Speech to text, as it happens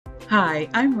Hi,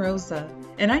 I'm Rosa,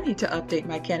 and I need to update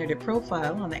my candidate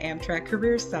profile on the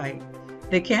AmtrakCareers site.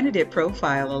 The candidate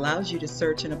profile allows you to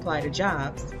search and apply to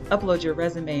jobs, upload your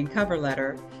resume and cover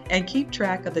letter, and keep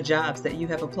track of the jobs that you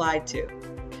have applied to.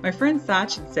 My friend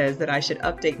Sachin says that I should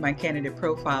update my candidate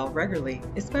profile regularly,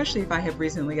 especially if I have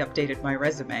recently updated my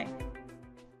resume.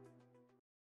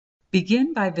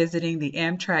 Begin by visiting the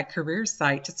AmtrakCareers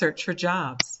site to search for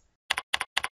jobs.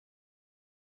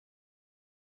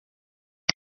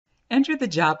 Enter the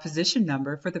job position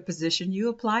number for the position you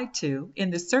applied to in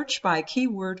the Search by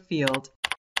Keyword field,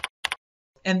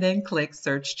 and then click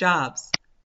Search Jobs.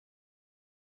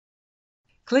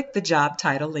 Click the job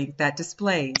title link that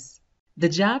displays. The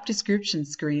job description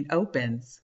screen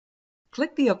opens.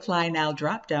 Click the Apply Now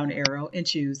drop-down arrow and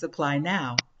choose Apply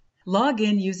Now. Log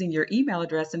in using your email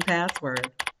address and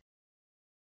password.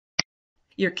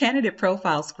 Your candidate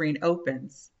profile screen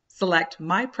opens. Select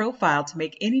My Profile to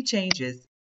make any changes,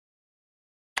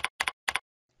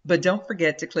 but don't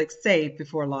forget to click Save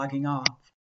before logging off.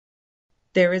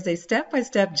 There is a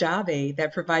step-by-step job aid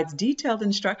that provides detailed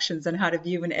instructions on how to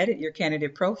view and edit your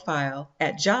candidate profile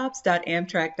at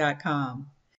jobs.amtrak.com.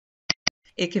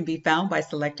 It can be found by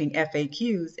selecting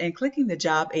FAQs and clicking the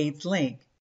job aids link.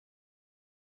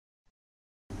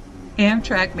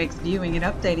 Amtrak makes viewing and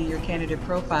updating your candidate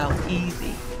profile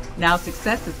easy. Now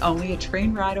success is only a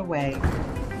train ride away.